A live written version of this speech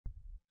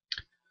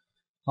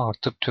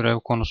Artık türev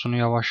konusunu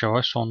yavaş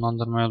yavaş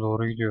sonlandırmaya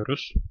doğru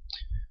gidiyoruz.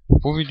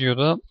 Bu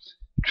videoda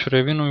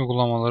türevin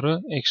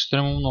uygulamaları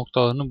ekstremum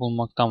noktalarını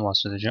bulmaktan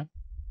bahsedeceğim.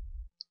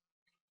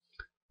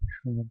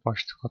 Şöyle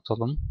başlık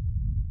atalım.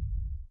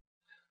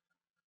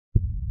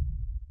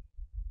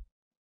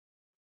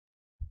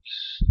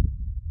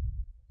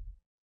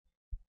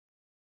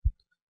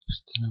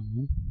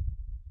 Ekstremum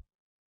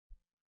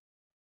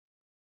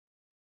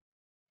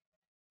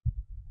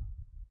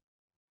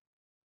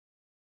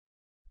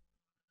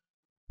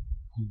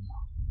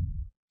bulma.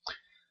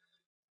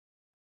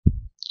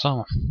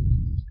 Tamam.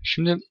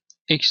 Şimdi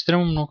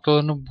ekstremum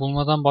noktalarını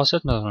bulmadan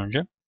bahsetmeden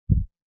önce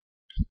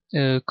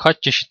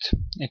kaç çeşit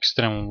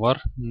ekstremum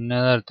var,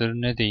 nelerdir,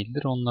 ne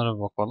değildir onlara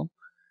bakalım.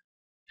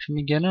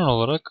 Şimdi genel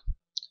olarak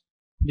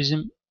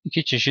bizim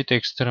iki çeşit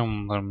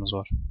ekstremumlarımız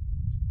var.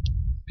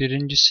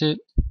 Birincisi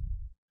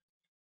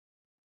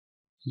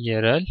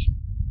yerel,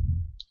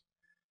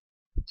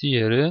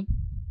 diğeri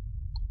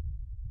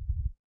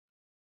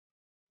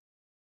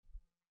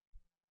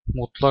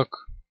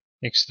mutlak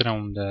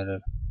ekstremum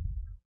değerleri.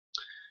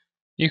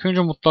 İlk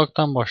önce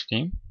mutlaktan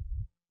başlayayım.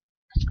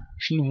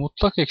 Şimdi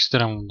mutlak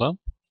ekstremumda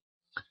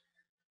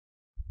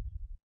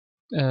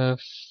e,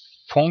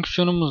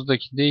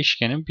 fonksiyonumuzdaki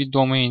değişkenin bir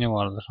domaini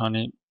vardır.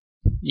 Hani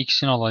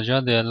x'in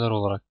alacağı değerler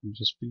olarak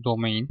bileceğiz. Bir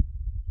domain.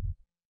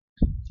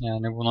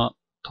 Yani buna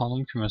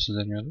tanım kümesi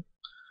deniyordu.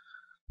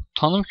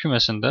 Tanım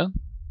kümesinde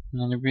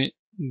yani bir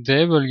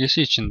D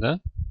bölgesi içinde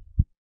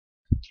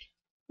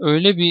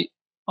öyle bir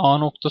A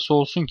noktası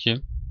olsun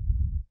ki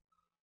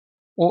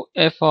o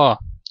FA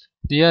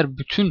diğer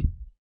bütün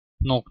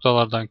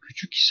noktalardan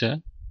küçük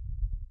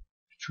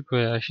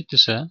veya eşit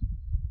ise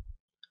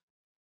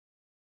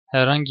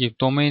herhangi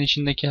domain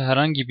içindeki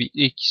herhangi bir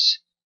x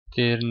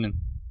değerinin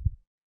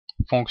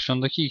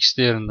fonksiyondaki x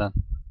değerinden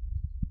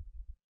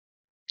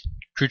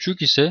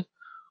küçük ise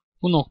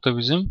bu nokta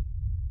bizim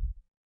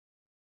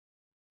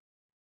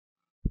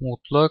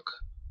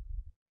mutlak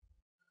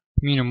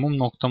minimum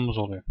noktamız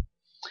oluyor.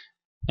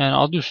 Yani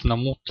adı üstünde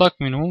mutlak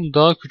minimum,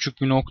 daha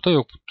küçük bir nokta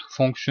yok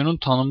fonksiyonun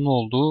tanımlı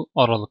olduğu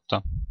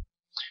aralıkta.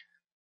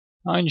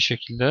 Aynı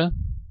şekilde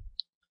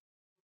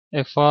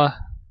fa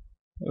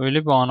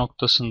öyle bir a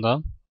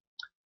noktasında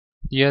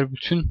diğer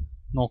bütün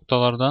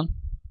noktalardan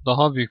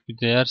daha büyük bir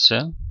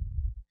değerse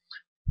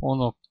o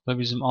noktada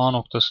bizim a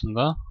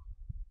noktasında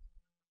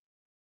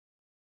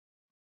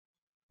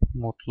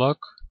mutlak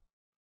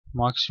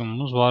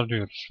maksimumumuz var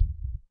diyoruz.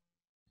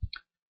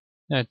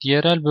 Evet,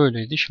 yerel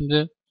böyleydi.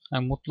 Şimdi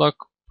yani mutlak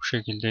bu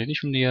şekildeydi.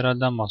 Şimdi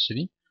yerelden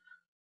bahsedeyim.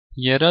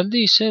 Yerelde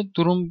ise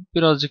durum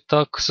birazcık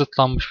daha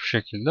kısıtlanmış bir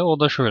şekilde. O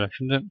da şöyle.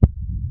 Şimdi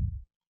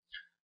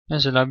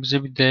mesela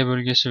bize bir D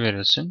bölgesi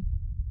verilsin.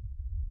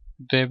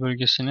 D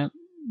bölgesini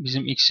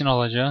bizim x'in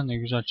alacağı, ne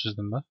güzel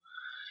çizdim ben.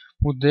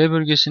 Bu D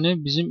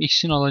bölgesini bizim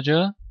x'in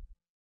alacağı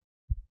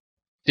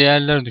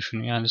değerler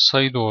düşünün. Yani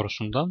sayı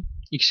doğrusundan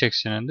x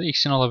ekseninde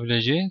x'in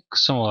alabileceği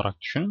kısım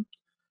olarak düşünün.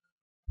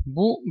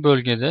 Bu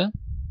bölgede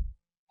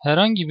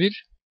herhangi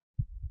bir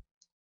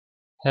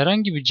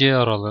C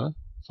aralığı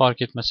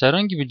fark etmez.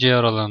 Herhangi bir C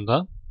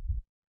aralığında,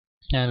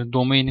 yani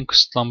domainin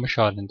kısıtlanmış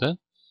halinde,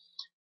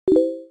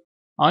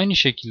 aynı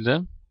şekilde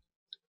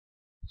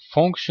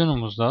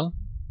fonksiyonumuzda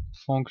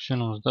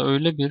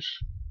öyle bir,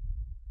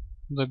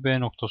 bu da B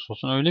noktası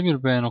olsun. Öyle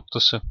bir B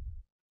noktası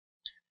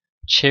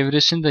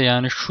çevresinde,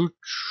 yani şu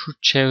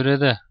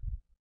çevrede,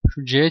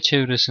 şu C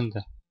çevresinde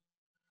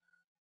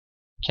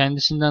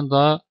kendisinden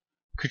daha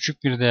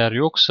küçük bir değer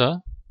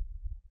yoksa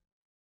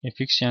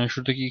fx, yani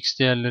şuradaki x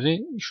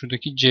değerleri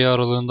şuradaki C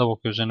aralığında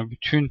bakıyoruz. Yani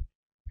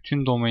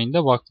bütün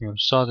domainde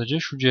bakmıyoruz. Sadece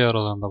şu C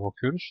aralığında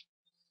bakıyoruz.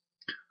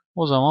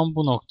 O zaman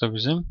bu nokta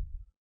bizim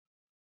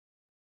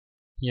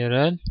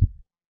yerel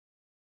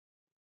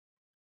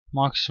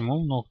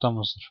maksimum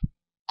noktamızdır.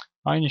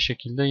 Aynı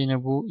şekilde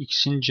yine bu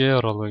x'in C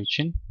aralığı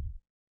için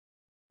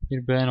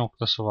bir B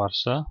noktası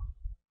varsa,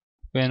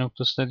 B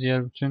noktası da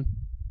diğer bütün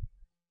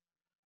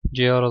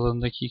C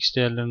aralığındaki x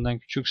değerlerinden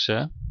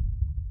küçükse,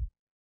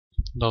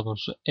 daha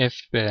doğrusu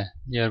fb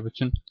diğer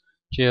bütün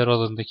C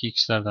aralığındaki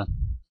x'lerden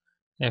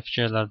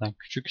fc'lerden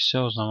küçük ise,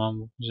 o zaman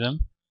bu bizim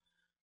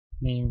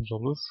neyimiz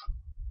olur?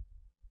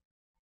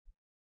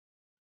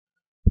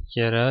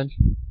 Yerel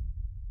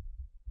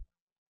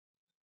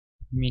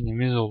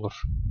minimiz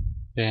olur.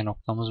 B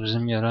noktamız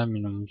bizim yerel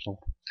minimumuz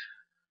olur.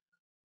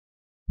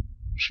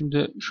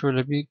 Şimdi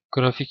şöyle bir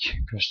grafik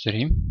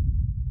göstereyim.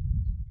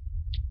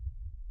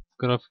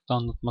 Grafikte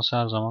anlatması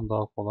her zaman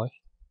daha kolay.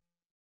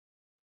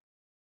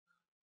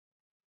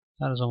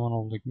 Her zaman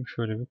olduğu gibi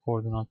şöyle bir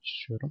koordinat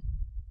çiziyorum.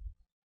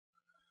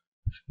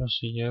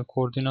 Şurası y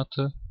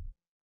koordinatı,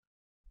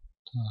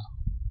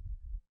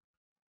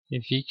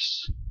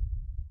 fx,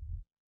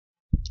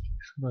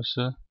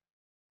 şurası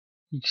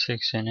x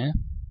ekseni.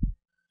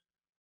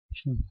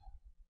 Şimdi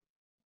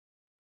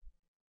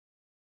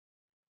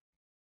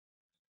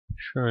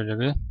şöyle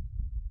bir,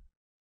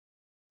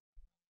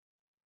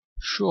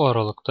 şu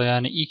aralıkta,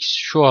 yani x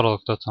şu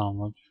aralıkta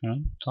tanımlı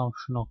düşünün. Tam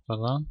şu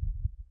noktadan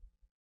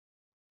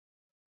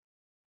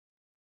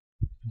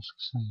biraz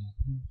kısa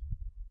geldi.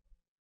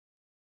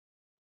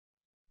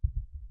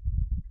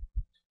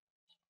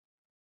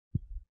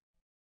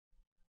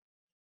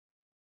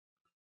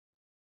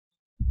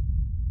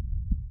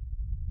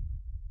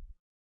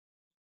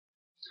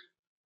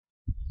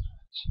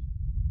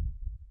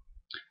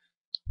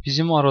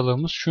 Bizim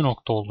aralığımız şu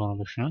nokta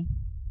olduğunu düşünün.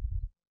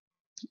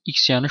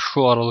 X yani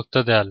şu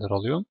aralıkta değerler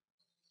alıyor.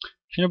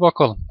 Şimdi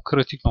bakalım.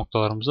 Kritik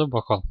noktalarımıza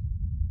bakalım.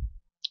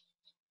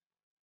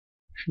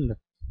 Şimdi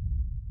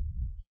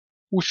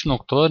uç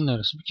noktalar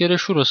neresi? Bir kere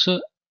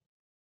şurası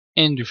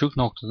en düşük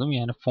nokta değil mi?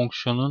 Yani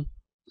fonksiyonun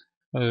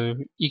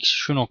x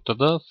şu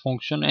noktada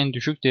fonksiyon en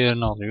düşük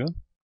değerini alıyor.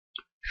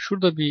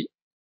 Şurada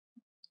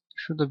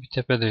bir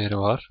tepe değeri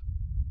var.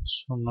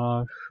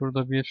 Sonra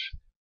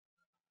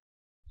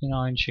yine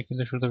aynı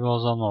şekilde şurada bir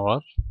azalma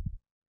var.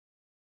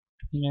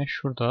 Yine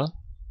şurada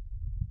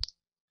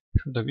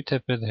bir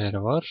tepe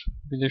değeri var.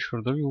 Bir de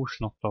şurada bir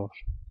uç nokta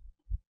var.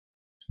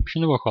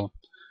 Şimdi bakalım.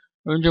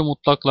 Önce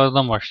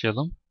mutlaklardan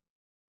başlayalım.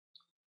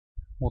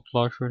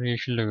 Mutlağı şöyle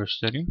yeşille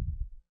göstereyim.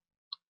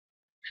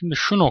 Şimdi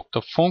şu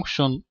nokta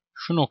fonksiyon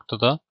şu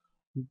noktada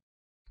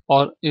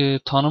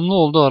tanımlı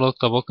olduğu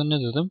aralıkta, bakın ne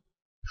dedim?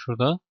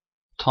 Şurada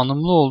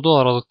tanımlı olduğu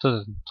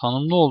aralıkta dedim.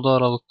 Tanımlı olduğu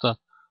aralıkta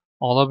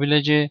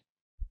alabileceği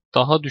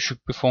daha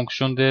düşük bir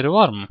fonksiyon değeri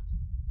var mı?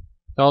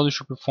 Daha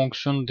düşük bir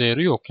fonksiyon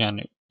değeri yok.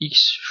 Yani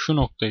x şu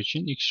nokta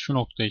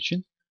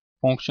için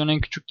fonksiyon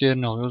en küçük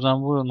değerini alıyor. O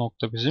zaman bu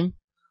nokta bizim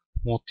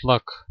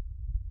mutlak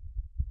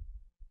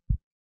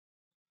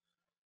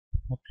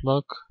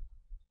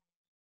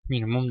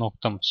minimum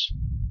noktamız.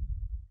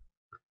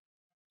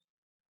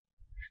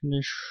 Şimdi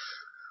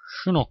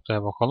şu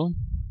noktaya bakalım.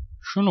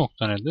 Şu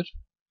nokta nedir?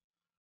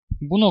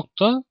 Bu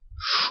nokta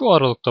şu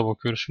aralıkta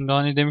bakıyoruz. Şimdi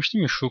hani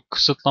demiştim ya, şu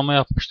kısıtlama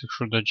yapmıştık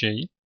şurada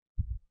c'yi.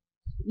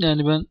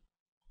 Yani ben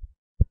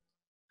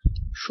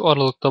şu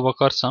aralıkta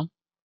bakarsam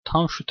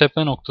tam şu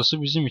tepe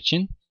noktası bizim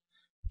için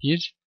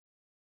bir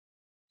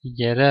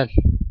yerel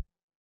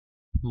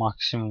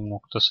maksimum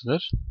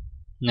noktasıdır.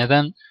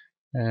 Neden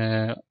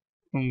Ee,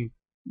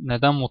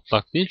 neden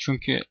mutlak değil?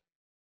 Çünkü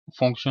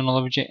fonksiyon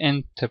alabileceği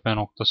en tepe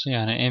noktası,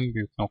 yani en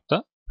büyük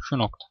nokta şu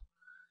nokta.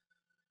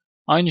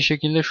 Aynı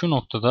şekilde şu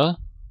noktada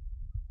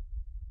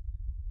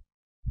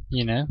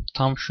yine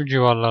tam şu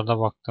civarlarda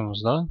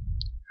baktığımızda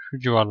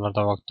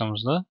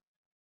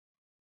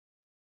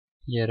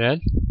yerel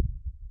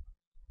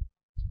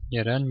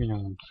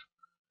minimumdur.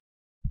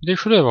 Bir de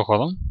şuraya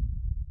bakalım.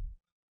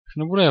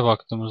 Şimdi buraya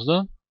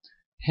baktığımızda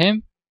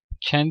hem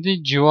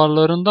kendi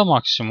civarlarında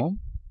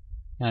maksimum,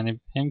 yani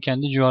hem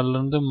kendi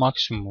civarlarında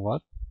maksimum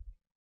var.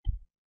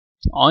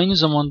 Aynı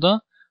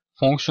zamanda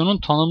fonksiyonun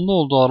tanımlı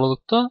olduğu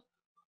aralıkta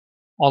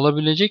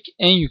alabilecek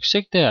en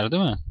yüksek değer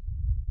değil mi?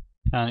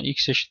 Yani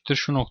x eşittir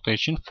şu nokta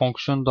için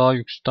fonksiyon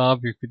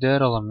daha büyük bir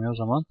değer alamıyor o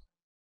zaman.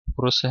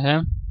 Burası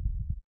hem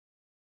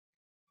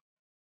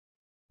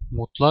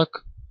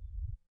mutlak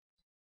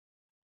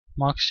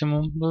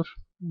maksimumdur.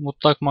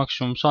 Mutlak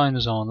maksimumsa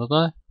aynı zamanda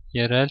da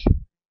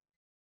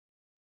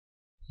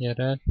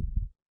yerel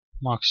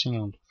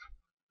maksimumdur.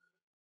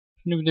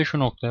 Şimdi bir de şu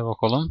noktaya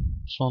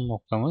bakalım. Son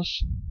noktamız.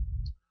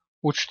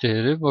 Uç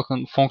değeri.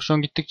 Bakın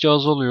fonksiyon gittikçe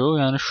azalıyor.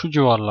 Yani şu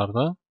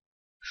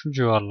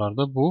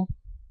civarlarda bu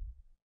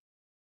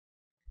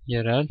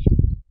yerel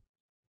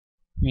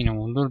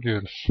minimumdur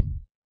diyoruz.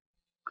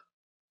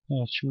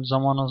 Evet, şimdi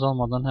zaman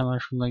azalmadan hemen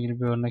şununla ilgili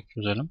bir örnek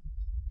çözelim.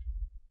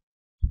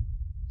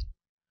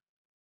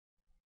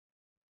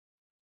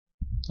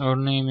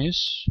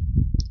 Örneğimiz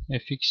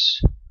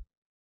fx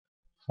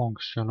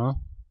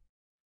fonksiyonu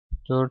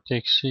 4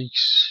 eksi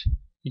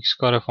x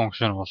kare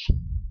fonksiyonu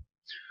olsun.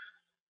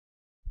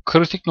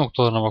 Kritik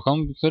noktalarına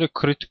bakalım. Bir kere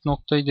kritik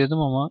noktayı dedim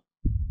ama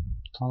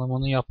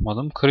tanımını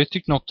yapmadım.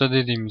 Kritik nokta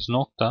dediğimiz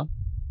nokta,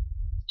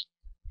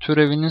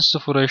 türevinin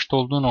sıfıra eşit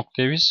olduğu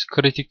noktaya biz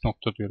kritik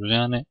nokta diyoruz.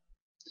 Yani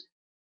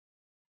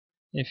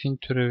f'in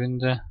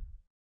türevinde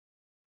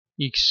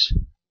x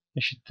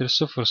eşittir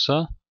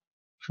sıfırsa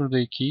şurada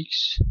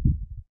 2x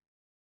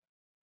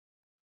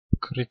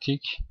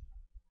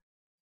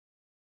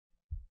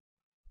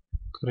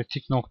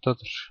kritik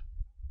noktadır.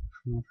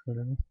 Şunu şöyle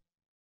bir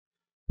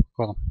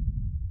bakalım.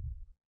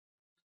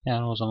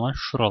 Yani o zaman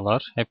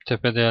şuralar hep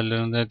tepe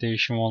değerlerinde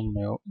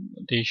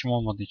değişim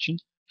olmadığı için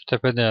şu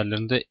tepe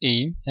değerlerinde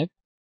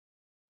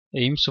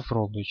eğim sıfır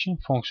olduğu için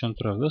fonksiyon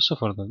türevi de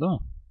sıfırdır değil mi?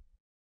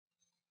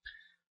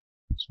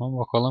 Sonra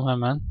bakalım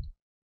hemen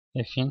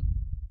f'in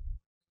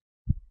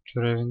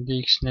türevinde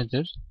x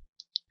nedir?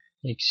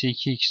 Eksi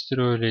 2x'tir,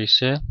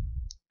 öyleyse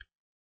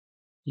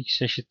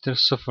x eşittir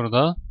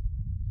sıfırda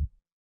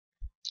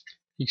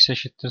x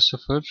eşittir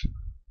sıfır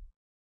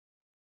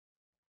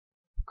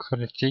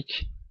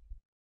kritik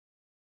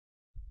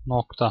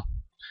nokta.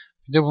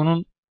 Bir de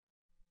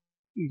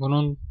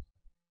bunun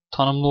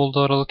tanımlı olduğu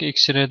aralık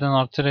eksi r'den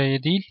artı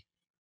r'ye değil.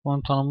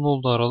 Bunun tanımlı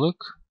olduğu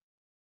aralık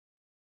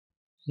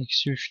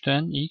eksi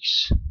 3'ten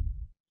x,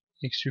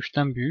 eksi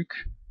 3'ten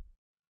büyük,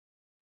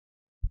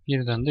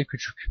 1'den de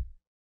küçük.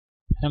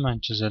 Hemen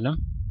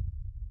çizelim.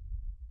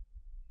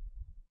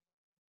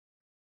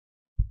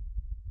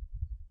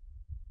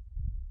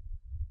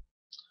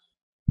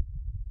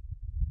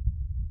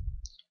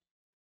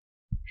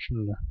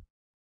 Şimdi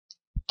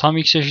tam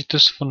x eşittir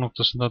 0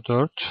 noktasında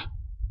 4,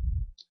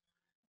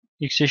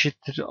 x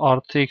eşittir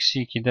artı eksi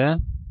 2'de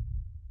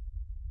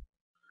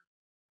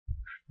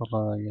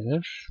Şuralara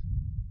gelir.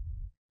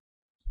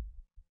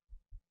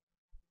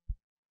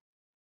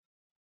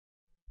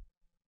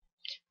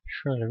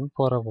 Şöyle bir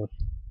parabol.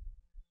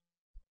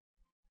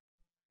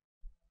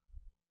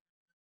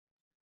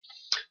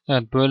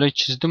 Evet, böyle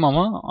çizdim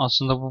ama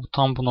aslında bu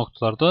tam bu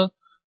noktalarda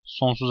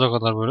sonsuza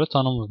kadar böyle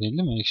tanımlı değil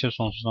mi? Eksi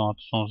sonsuzdan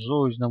artı sonsuza.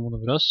 O yüzden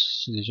bunu biraz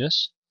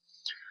sileceğiz.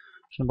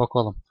 Şimdi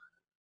bakalım.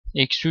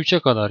 Eksi 3'e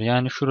kadar,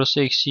 yani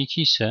şurası eksi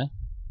 2 ise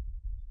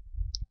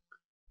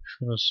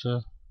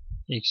şurası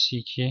eksi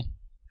 2,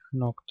 şu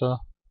nokta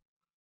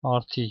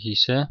artı 2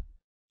 ise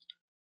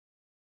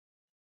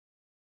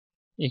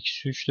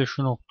eksi 3 de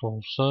şu nokta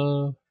olsa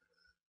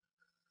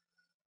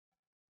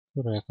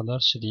buraya kadar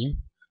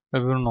sileyim.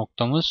 Öbür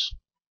noktamız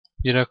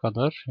 1'e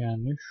kadar,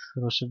 yani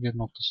şurası 1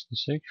 noktası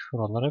desek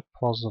şuralar hep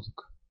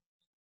fazlalık.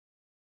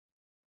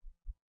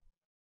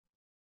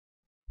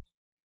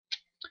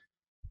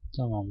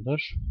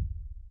 Tamamdır.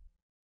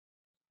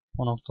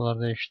 O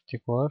noktalarda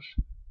eşitlik var.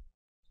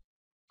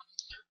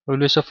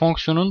 Öyleyse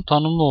fonksiyonun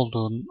tanımlı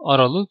olduğu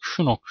aralık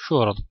şu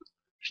aralık.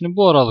 Şimdi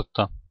bu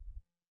aralıkta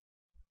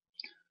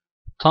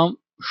tam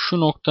şu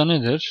nokta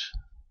nedir?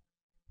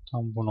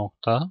 Tam bu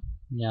nokta.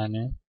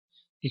 Yani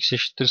x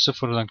eşittir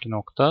 0'daki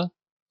nokta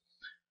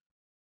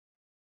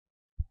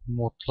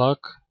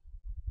mutlak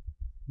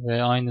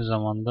ve aynı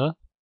zamanda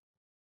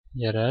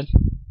yerel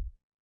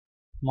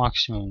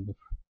maksimumdur.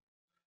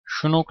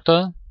 Şu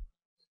nokta,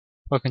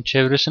 bakın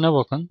çevresine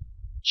bakın.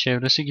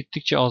 Çevresi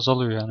gittikçe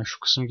azalıyor, yani şu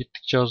kısım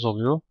gittikçe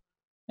azalıyor.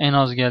 En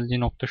az geldiği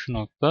nokta şu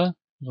nokta.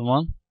 O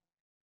zaman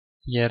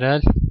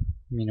yerel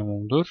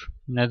minimumdur.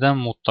 Neden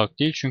mutlak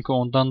değil? Çünkü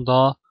ondan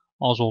daha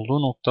az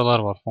olduğu noktalar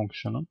var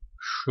fonksiyonun.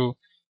 Şu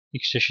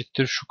x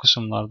eşittir şu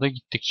kısımlarda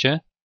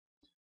gittikçe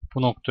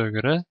bu noktaya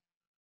göre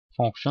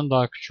fonksiyon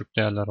daha küçük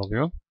değerler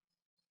alıyor.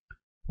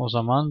 O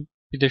zaman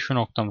bir de şu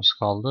noktamız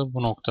kaldı.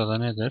 Bu noktada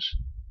nedir?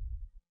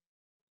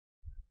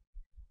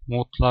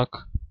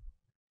 Mutlak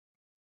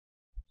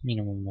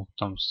minimum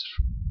noktamızdır.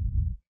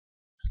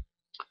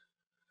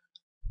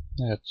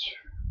 Evet.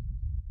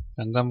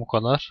 Benden bu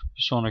kadar.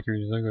 Bir sonraki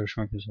videoda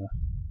görüşmek üzere.